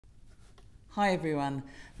Hi everyone.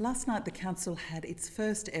 Last night the Council had its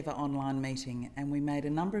first ever online meeting and we made a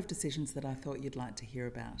number of decisions that I thought you'd like to hear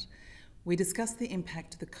about. We discussed the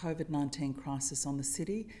impact of the COVID-19 crisis on the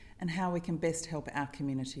city and how we can best help our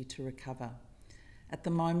community to recover. At the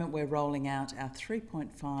moment we're rolling out our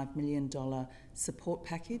 $3.5 million support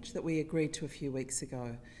package that we agreed to a few weeks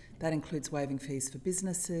ago. That includes waiving fees for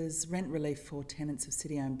businesses, rent relief for tenants of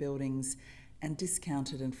city-owned buildings and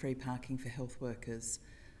discounted and free parking for health workers.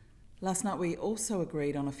 Last night we also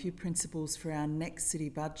agreed on a few principles for our next city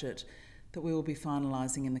budget that we will be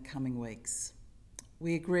finalising in the coming weeks.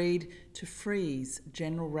 We agreed to freeze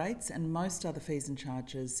general rates and most other fees and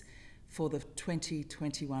charges for the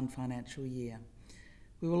 2021 financial year.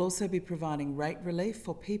 We will also be providing rate relief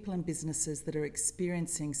for people and businesses that are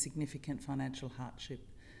experiencing significant financial hardship.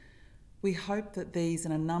 We hope that these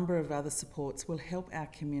and a number of other supports will help our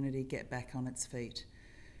community get back on its feet.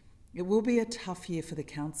 It will be a tough year for the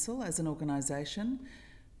Council as an organisation,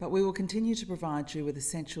 but we will continue to provide you with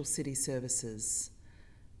essential city services.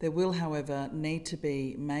 There will, however, need to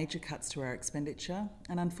be major cuts to our expenditure,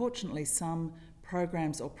 and unfortunately some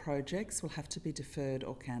programs or projects will have to be deferred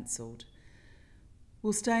or cancelled.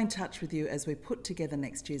 We'll stay in touch with you as we put together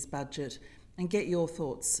next year's budget and get your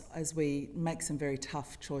thoughts as we make some very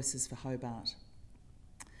tough choices for Hobart.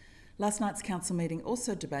 Last night's Council meeting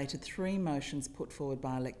also debated 3 motions put forward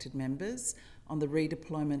by elected members on the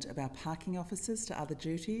redeployment of our parking officers to other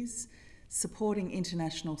duties, supporting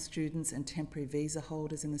international students and temporary visa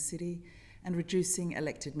holders in the city, and reducing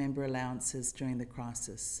elected member allowances during the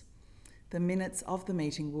crisis. The minutes of the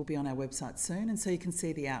meeting will be on our website soon, and so you can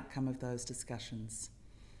see the outcome of those discussions.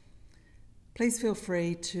 Please feel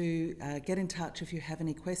free to get in touch if you have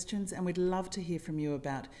any questions, and we'd love to hear from you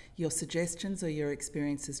about your suggestions or your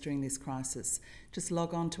experiences during this crisis. Just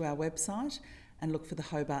log on to our website and look for the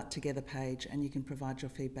Hobart Together page and you can provide your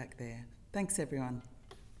feedback there. Thanks everyone.